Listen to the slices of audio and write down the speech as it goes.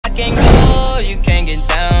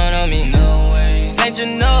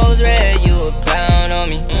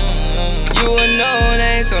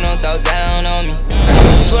talk down on me.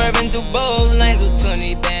 Swerving through both lanes with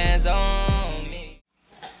 20 bands on me.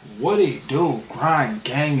 What it do, Grind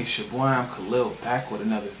Gang? It's your boy, I'm Khalil, back with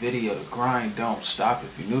another video. The grind don't stop.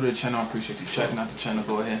 If you're new to the channel, I appreciate you checking out the channel.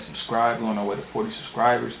 Go ahead and subscribe. We're on our way to 40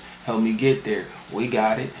 subscribers. Help me get there. We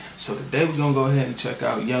got it. So today we're gonna go ahead and check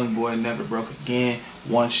out YoungBoy Never Broke Again,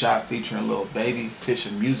 one shot featuring Lil Baby,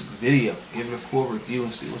 official music video. Give it a full review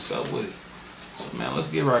and see what's up with it. So man, let's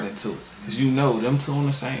get right into it. Cause you know them two on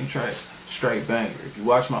the same track, straight banger. If you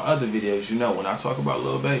watch my other videos, you know when I talk about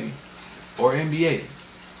Lil Baby or NBA,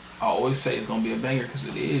 I always say it's gonna be a banger because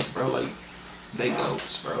it is, bro. Like, they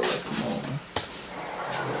goes, bro. Like, come on, man.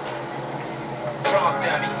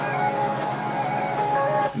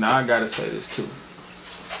 Now I gotta say this too.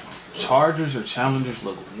 Chargers or Challengers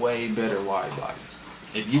look way better wide body.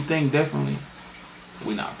 If you think differently,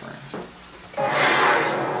 we not friends.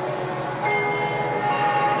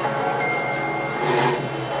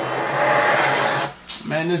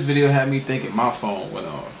 Man, this video had me thinking my phone went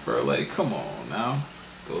off, bro. Like, come on now.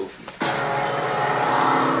 Goofy.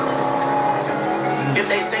 If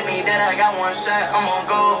they tell me that I got one shot, I'm gon'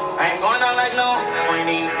 go. I ain't going out like no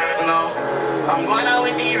Winnie, no. I'm going out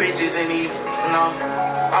with the riches and the, no.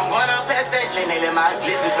 I'm going out past that limit and my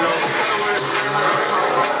glizzy blow.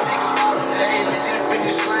 See the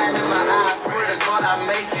finish line in my eye. Pray to God I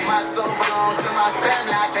make it. My soul belong to my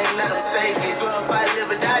family, I can't let them take it. So if I live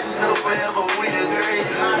or die, just know forever we the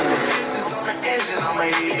greatest. My pictures on the engine, I'ma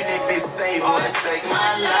hit it if it's safe. Boy, take my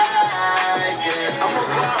life, yeah. I'ma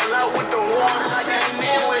go all out with the one. I came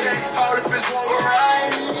in with that tall if it's one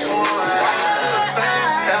right.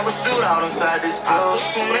 Have a shootout inside this club. I took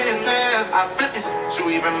too many hands, I flipped this you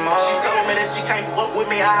even more. She told me that she can't fuck with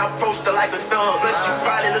me, I approached her like a thug. Plus she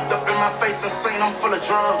probably looked up in my face and seen I'm full of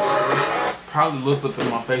drugs. Probably looked up in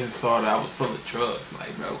my face and saw that I was full of drugs.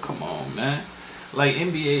 Like, bro, come on, man. Like,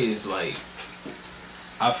 NBA is like,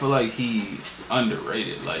 I feel like he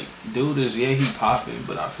underrated. Like, dude is, yeah, he popping,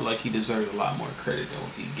 but I feel like he deserves a lot more credit than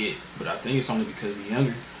what he get. But I think it's only because he's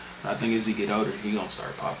younger. But I think as he get older, he gonna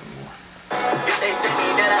start popping more. If they tell me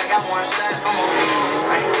that I got one shot, I'm gon' go.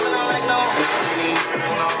 I ain't going out like no Winnie,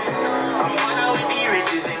 no. I'm going out with the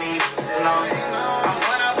riches and the, no. I'm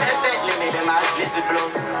going out past that limit and my glizzy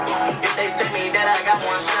blow. If they tell me that I got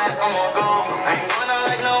one shot, I'm gon' go. I ain't going out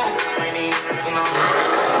like no Winnie, no.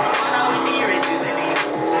 I'm going out with the riches and the,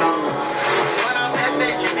 no. I'm going out past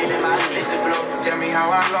that limit and my glizzy blow. Tell me how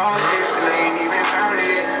I lost it, and they ain't even found it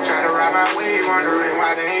yet. Try to ride my wave, wondering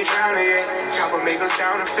why they ain't drowning yet. Chopper make a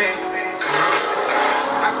sound effect.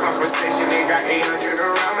 I conversation, they got 800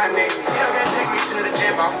 around my neck. Hell, that take me to the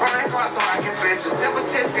gym, I'll find car so I can flex. A simple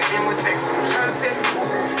test, get in with sex, I'm trying to set the mood.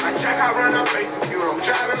 I track, I run, I'm facing fuel, I'm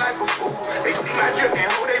driving like a fool. They see my drip and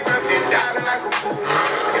hold they breath, then diving like a fool.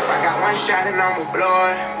 If I got one shot and I'ma blow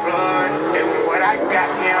it, they want what I got,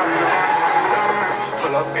 yeah, I'm blowing.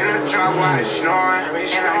 Pull up in a drop while it's snoring,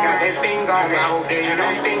 and I got that thing on me, I hope they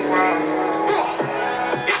don't think wrong.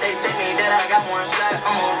 If they tell me that I got one shot,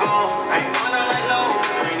 I'm gon' go. I ain't going out like no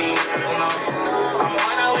Winnie, no. I'm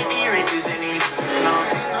going out with the riches and the, no.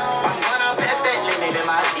 I'm going out past that limit and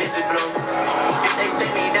my glizzy blow. If they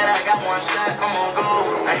tell me that I got one shot, I'm gon' go.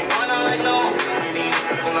 I ain't going out like no Winnie,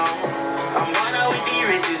 no. I'm going out with the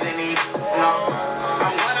riches and the, no.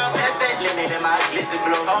 I'm going out past that limit and my glizzy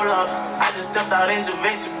blow. Hold up, I just stepped out in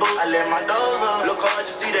Javinci boots. I let my doors up. Look hard,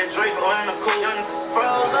 you see that Draco in the cool. Young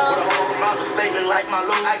froze up. With a whole from out the state, look like my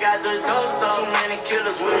look. I got the dose up. Too many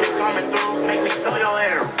killers with me coming through. Make me throw your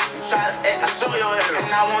hair. You try to act, I show your hair.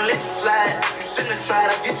 And I won't let you slide. You shouldn't have tried,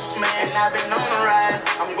 I get you smashed. And I've been on the rise.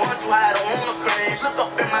 I'm going too high, I don't wanna crash. Look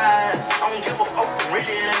up in my eyes. I don't give a fuck for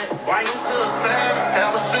really. Bring them to a stand.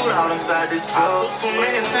 Have a shootout inside this club. I took too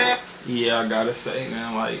many hands. Yeah, I gotta say,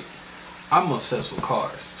 man, like, I'm obsessed with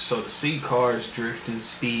cars. So to see cars drifting,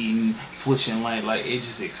 speeding, switching lane, like, it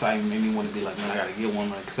just exciting, made me want to be like, man, I gotta get one,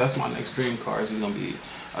 like, cause that's my next dream car. Is gonna be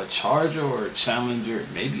a Charger or a Challenger,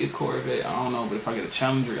 maybe a Corvette, I don't know. But if I get a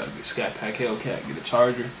Challenger, I gotta get Scat Pack Hellcat. Get a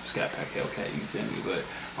Charger, Scat Pack Hellcat, you feel me? But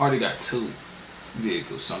I already got two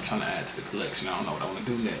vehicles, so I'm trying to add to the collection. I don't know what I want to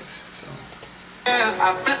do next, so. I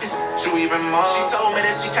flip this you even more. She told me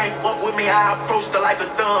that she can't fuck with me, I approached her like a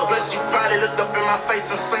thug. Plus she probably looked up in my face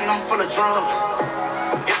and seen I'm full of drugs.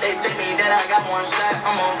 If they tell me that I got one shot,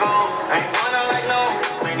 I'm gon' go. I ain't going out like no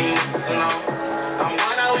Winnie, no. I'm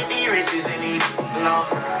going out with the riches and the, no.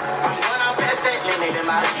 I'm going out past that limit and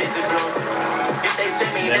my glizzy blow. If they tell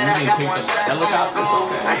me that I got one shot, I'm gon' go.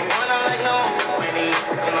 I ain't going out like no Winnie,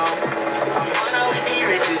 no. I'm going out with the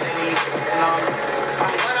riches and the, no. I'm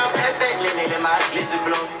going out past that limit and my glizzy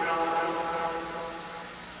blow.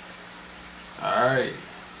 Alright.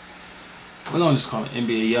 We're gonna gonna just call it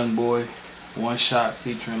NBA YoungBoy. One shot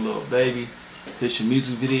featuring Lil Baby. Official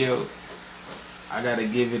music video. I gotta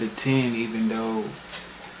give it a 10, even though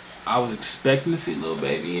I was expecting to see Lil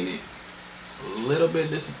Baby in it. A little bit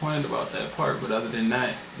disappointed about that part, but other than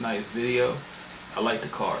that, nice video. I like the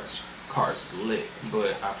cars. Cars lit,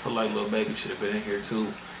 but I feel like Lil Baby should have been in here too.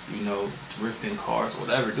 You know, drifting cars,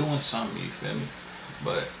 whatever, doing something. You feel me?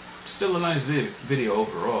 But still a nice video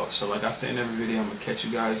overall. So like I say in every video, I'm gonna catch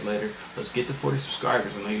you guys later. Let's get to 40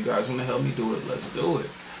 subscribers. I know you guys want to help me do it. Let's do it.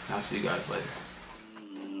 And I'll see you guys later.